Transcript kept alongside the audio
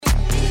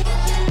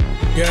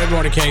Good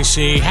morning,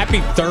 KC.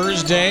 Happy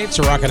Thursday. It's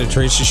a Rocket and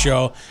Teresa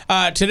show.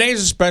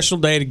 Today's a special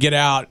day to get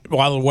out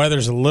while the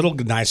weather's a little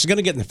nice. It's going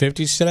to get in the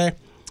 50s today.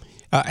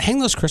 Hang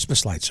those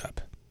Christmas lights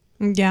up.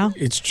 Yeah.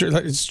 It's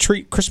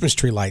Christmas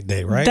tree light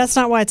day, right? That's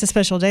not why it's a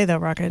special day, though,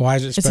 Rocket. Why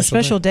is it special? It's a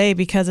special day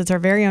because it's our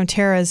very own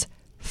Tara's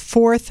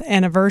 4th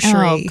anniversary.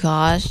 Oh,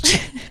 gosh.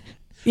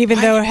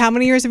 Even though, how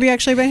many years have we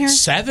actually been here?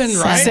 7,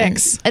 right?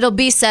 6. It'll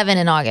be 7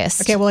 in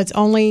August. Okay, well, it's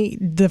only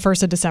the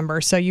 1st of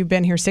December, so you've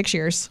been here 6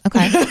 years.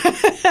 Okay.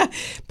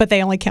 But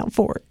they only count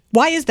 4.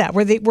 Why is that?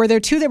 Were there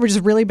 2 that were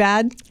just really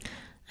bad?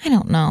 I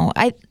don't know.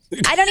 I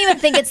don't even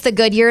think it's the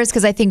good years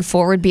because I think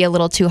 4 would be a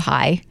little too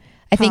high.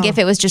 I think if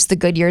it was just the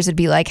good years, it'd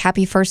be like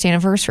happy 1st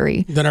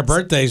anniversary. Then our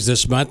birthday's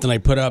this month, and I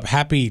put up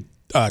happy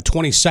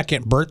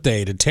 22nd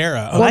birthday to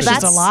Tara. Well,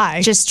 that's a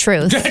lie. Just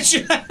truth.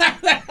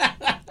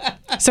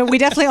 So we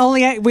definitely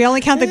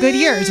only count the good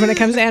years when it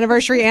comes to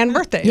anniversary and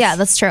birthdays. Yeah,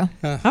 that's true.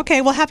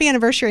 Okay, well, happy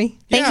anniversary.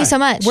 Thank you so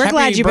much. We're Happy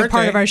glad you've been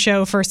part birthday. of our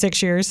show for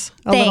 6 years.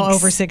 A little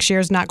over 6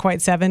 years, not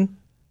quite 7.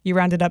 You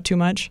rounded up too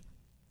much.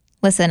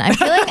 Listen, I'm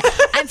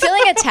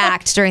feeling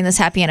attacked during this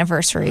happy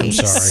anniversary. I'm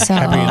sorry. So,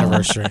 Happy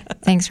anniversary.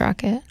 Thanks,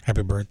 Rocket.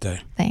 Happy birthday.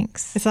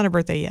 Thanks. It's not a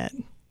birthday yet.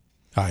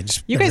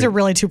 You guys are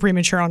really too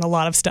premature on a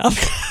lot of stuff.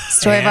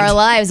 Story of our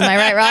lives. Am I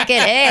right, Rocket?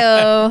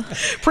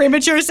 Ayo.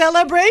 Premature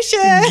celebration.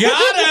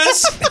 Got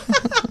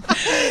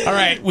us. All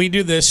right, we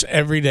do this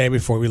every day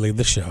before we leave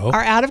the show.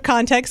 Our out of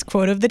context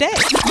quote of the day.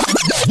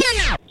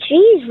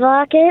 Jeez,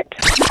 Rocket.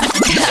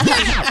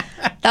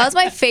 That was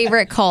my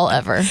favorite call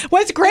ever.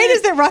 What's great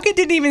is that Rocket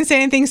didn't even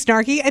say anything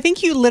snarky. I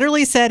think you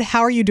literally said, "How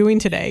are you doing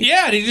today?"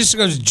 Yeah, and he just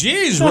goes,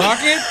 "Geez,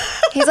 Rocket."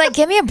 He's like,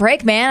 give me a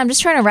break, man. I'm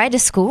just trying to ride to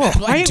school.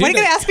 Why are you going to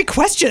ask me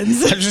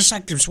questions? I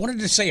just wanted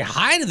to say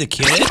hi to the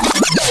kid.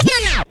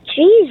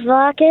 Jeez,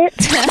 Rocket.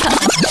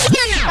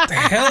 What the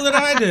hell did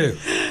I do?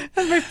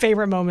 That's my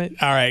favorite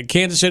moment. All right,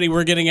 Kansas City,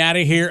 we're getting out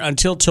of here.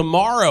 Until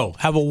tomorrow,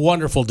 have a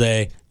wonderful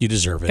day. You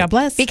deserve it. God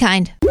bless. Be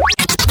kind.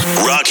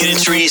 Rocket and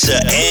Teresa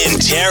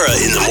and Tara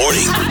in the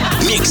morning.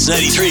 Mix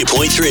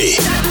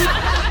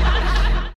 93.3.